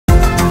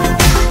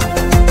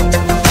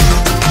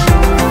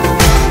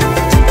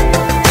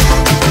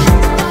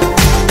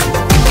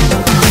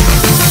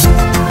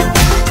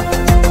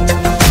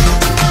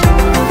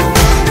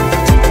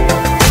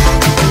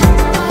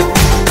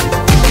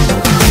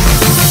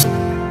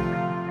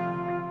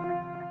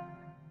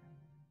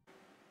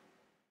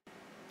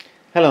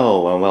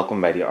and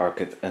welcome by the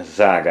Orchid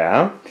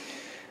SaGa.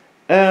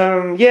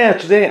 Yeah,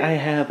 today I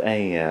have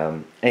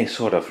a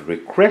sort of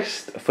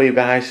request for you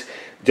guys.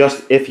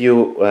 Just if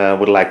you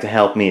would like to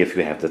help me if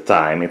you have the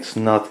time. It's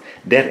not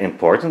that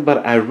important,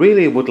 but I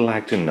really would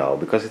like to know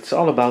because it's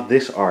all about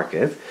this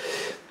orchid.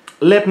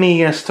 Let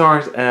me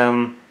start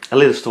a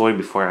little story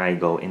before I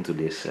go into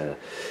this a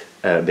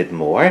bit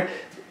more.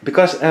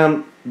 Because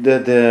the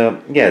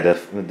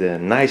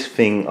nice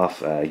thing of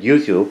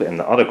YouTube and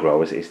the other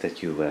growers is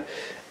that you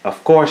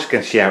of course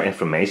can share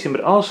information, but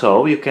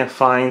also you can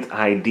find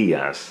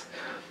ideas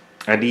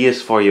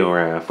for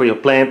your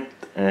plant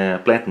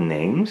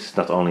names.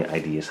 Not only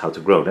ideas how to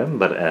grow them,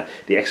 but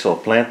the actual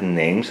plant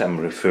names I'm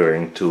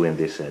referring to in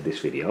this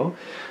video.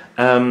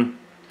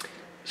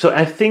 So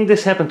I think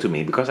this happened to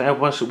me because I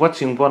was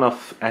watching one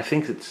of, I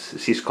think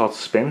she's called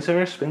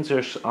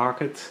Spencer's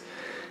Orchid,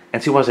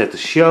 and she was at the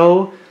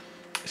show.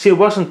 She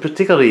wasn't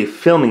particularly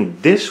filming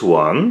this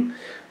one,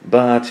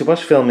 but she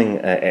was filming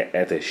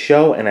at a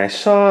show, and I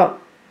saw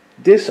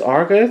this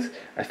orchid,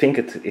 I think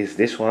it is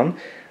this one,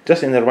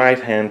 just in the right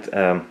hand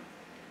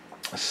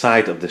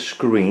side of the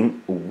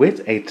screen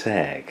with a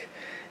tag.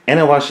 And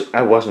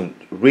I wasn't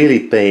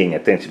really paying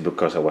attention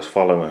because I was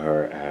following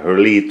her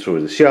lead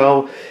through the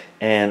show,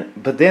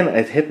 but then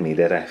it hit me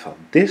that I thought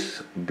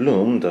this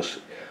bloom does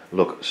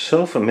look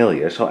so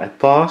familiar, so I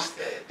paused,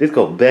 did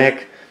go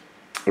back,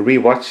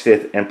 rewatched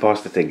it and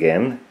paused it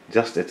again,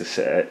 just at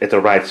the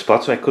right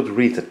spot so I could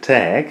read the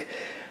tag,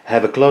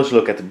 have a close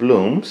look at the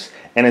blooms,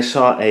 and I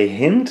saw a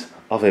hint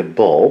of a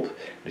bulb,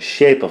 the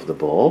shape of the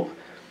bulb,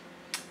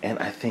 and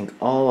I think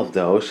all of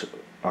those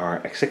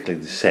are exactly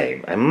the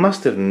same. I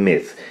must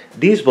admit,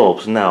 these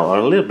bulbs now are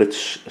a little bit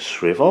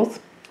shriveled,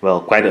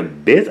 well, quite a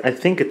bit. I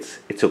think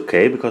it's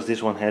okay because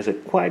this one has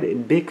quite a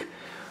big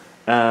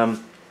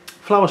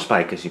flower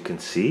spike, as you can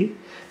see.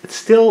 It's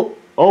still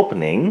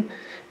opening.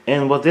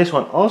 And what this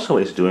one also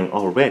is doing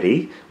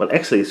already, well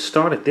actually it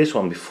started this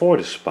one before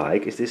the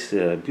spike, is this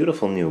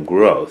beautiful new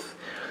growth.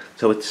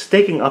 So it's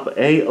taking up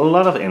a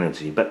lot of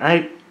energy, but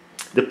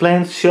the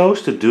plant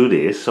chose to do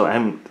this, so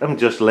I'm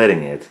just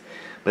letting it.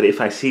 But if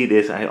I see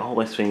this, I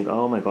always think,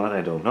 oh my god,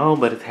 I don't know,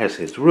 but it has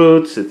its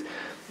roots, the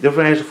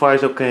reservoir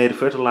is okay, the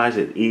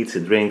fertilizer, it eats,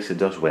 it drinks, it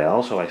does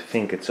well, so I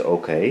think it's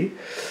okay.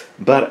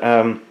 But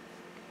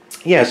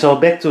yeah, so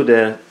back to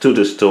the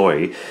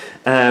story.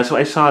 So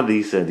I saw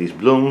these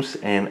blooms,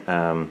 and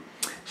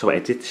so I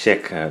did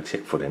check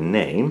for the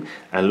name.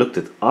 I looked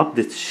it up,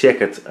 did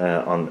check it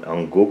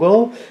on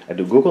Google. I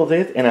googled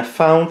it, and I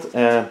found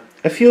a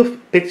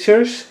few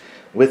pictures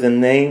with the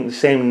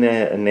same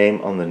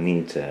name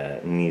underneath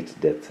that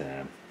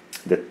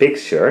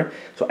picture.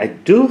 So I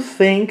do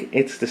think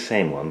it's the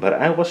same one, but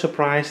I was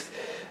surprised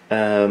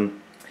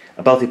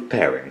about the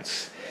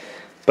parents.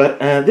 But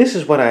this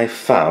is what I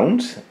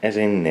found as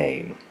a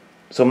name.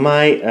 So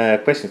my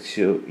question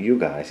to you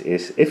guys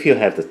is, if you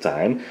have the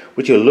time,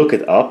 would you look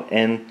it up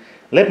and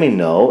let me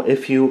know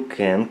if you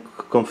can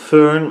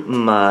confirm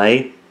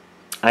my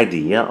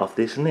idea of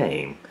this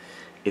name,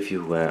 if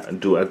you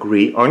do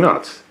agree or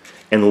not,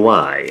 and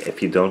why.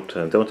 If you don't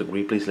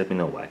agree, please let me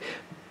know why.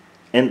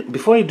 And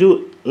before you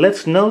do,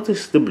 let's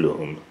notice the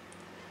bloom.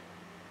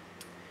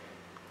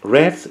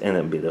 Red and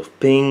a bit of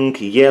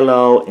pink,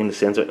 yellow in the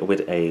center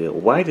with a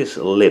whitish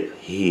lip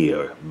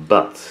here.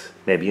 But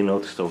maybe you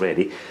noticed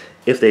already,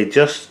 if they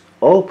just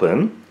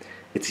open,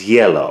 it's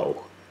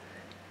yellow.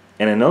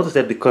 And I noticed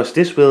that because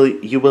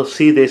you will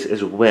see this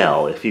as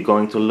well if you're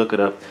going to look it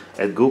up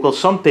at Google.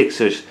 Some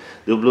pictures,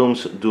 the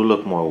blooms do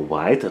look more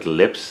white at the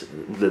lip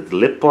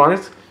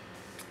part,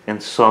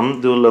 and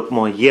some do look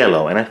more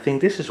yellow. And I think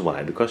this is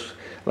why, because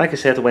like I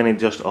said, when it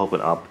just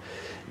opened up,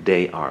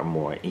 they are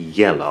more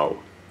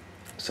yellow.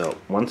 So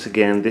once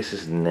again, this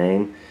is the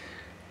name,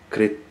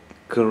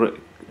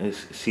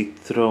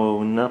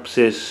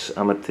 Cyrtoniopsis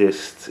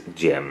Amethyst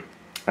Gem.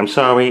 I'm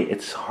sorry,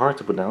 it's hard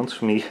to pronounce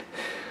for me,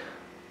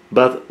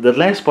 but the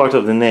last part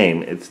of the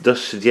name, it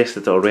does suggest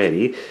it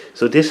already.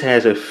 So this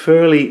has a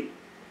fairly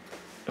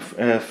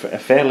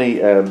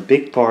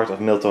big part of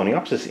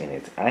Miltoniopsis in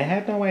it. I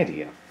had no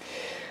idea.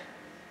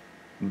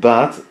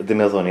 But the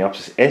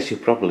Miltoniopsis, as you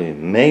probably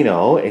may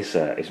know, is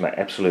my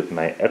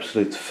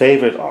absolute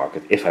favorite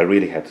orchid, if I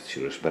really had to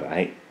choose. But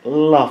I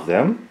love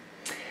them,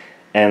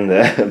 and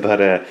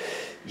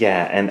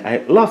yeah, and I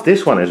love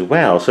this one as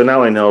well. So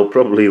now I know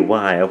probably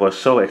why I was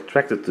so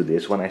attracted to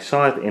this when I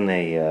saw it in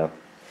a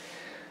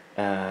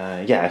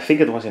yeah, I think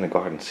it was in a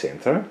garden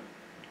center.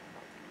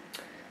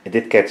 It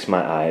did catch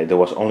my eye. There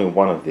was only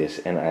one of this,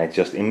 and I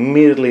just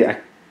immediately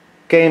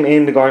came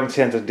in the garden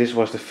center. This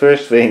was the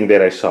first thing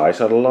that I saw. I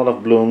saw a lot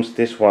of blooms,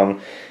 this one,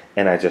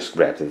 and I just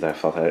grabbed it. I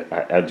thought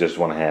I just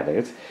want to have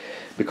it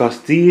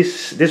because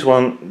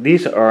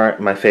these are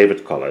my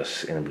favorite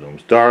colors in the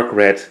blooms: dark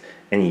red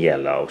and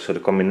yellow. So the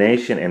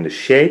combination and the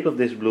shape of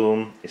this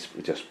bloom is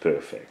just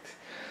perfect.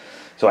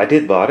 So I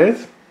did bought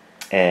it,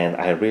 and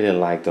I really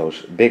like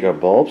those bigger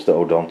bulbs, the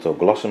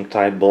odontoglossum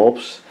type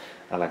bulbs.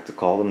 I like to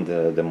call them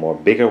the more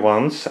bigger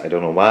ones. I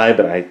don't know why,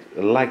 but I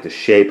like the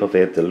shape of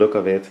it, the look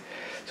of it.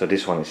 So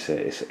this one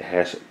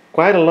has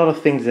quite a lot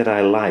of things that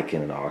I like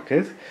in an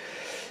orchid.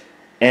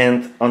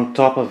 And on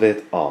top of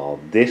it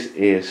all, this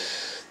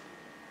is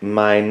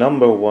my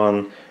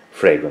 #1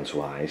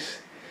 fragrance-wise.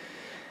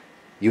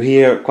 You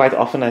hear quite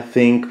often, I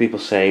think, people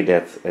say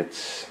that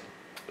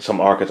some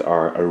orchids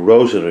are a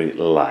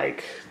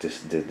rosary-like.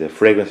 The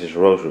fragrance is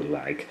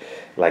rosary-like,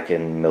 like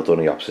in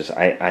Miltoniopsis.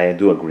 I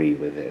do agree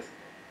with it.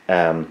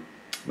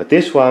 But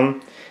this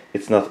one,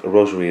 it's not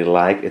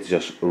rosary-like, it's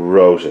just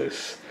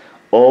roses.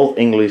 Old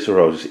English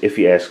roses, if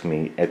you ask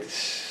me. It's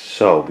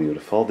so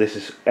beautiful. This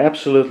is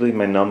absolutely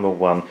my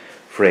 #1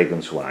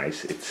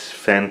 fragrance-wise. It's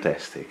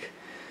fantastic.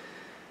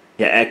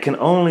 Yeah, I can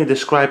only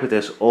describe it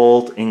as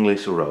Old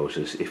English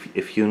roses.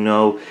 If you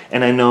know,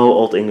 and I know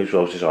Old English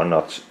roses are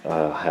not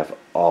have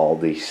all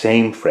the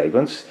same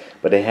fragrance,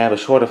 but they have a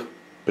sort of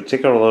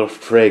particular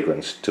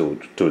fragrance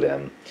to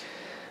them.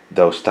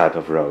 Those type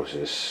of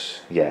roses.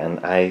 Yeah,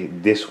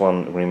 and this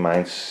one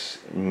reminds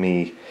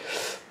me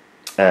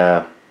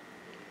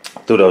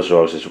to those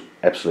roses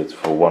absolutely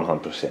for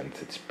 100%.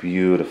 It's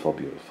beautiful,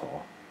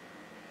 beautiful.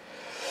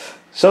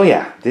 So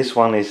yeah, this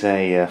one is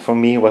for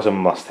me was a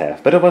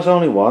must-have, but it was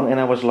only one, and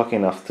I was lucky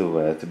enough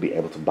to be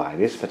able to buy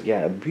this. But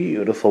yeah, a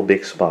beautiful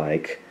big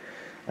spike.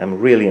 I'm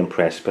really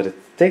impressed, but it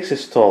takes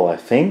its toll, I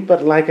think.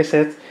 But like I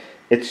said,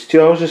 it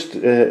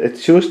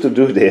chooses to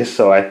do this,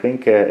 so I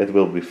think it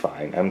will be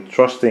fine. I'm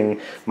trusting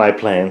my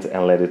plant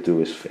and let it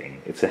do its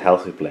thing. It's a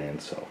healthy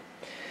plant, so.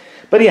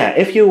 But yeah,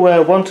 if you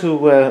want to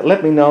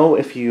let me know,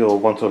 if you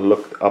want to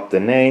look up the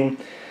name,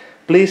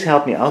 please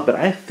help me out. But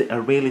I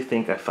really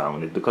think I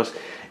found it, because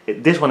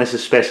this one is a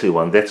special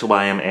one. That's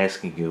why I'm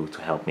asking you to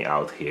help me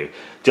out here.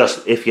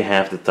 Just if you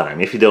have the time.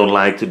 If you don't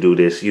like to do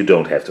this, you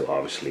don't have to,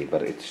 obviously.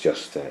 But it's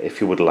just, if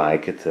you would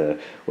like, it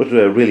would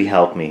really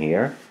help me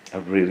here. I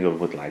really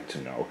would like to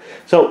know.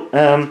 So,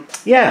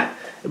 yeah,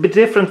 a bit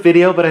different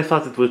video, but I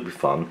thought it would be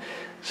fun.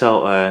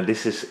 So,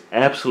 this is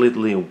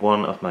absolutely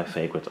one of my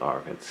favorite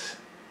orchids.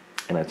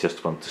 And I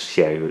just want to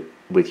share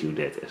with you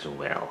that as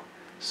well.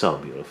 So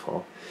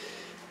beautiful.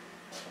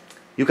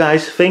 You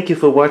guys, thank you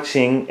for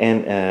watching,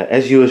 and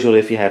as usual,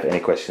 if you have any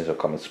questions or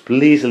comments,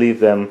 please leave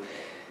them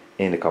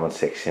in the comment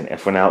section. And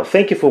for now,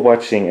 thank you for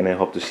watching, and I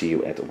hope to see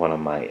you at one of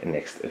my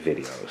next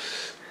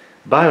videos.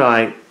 Bye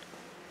bye!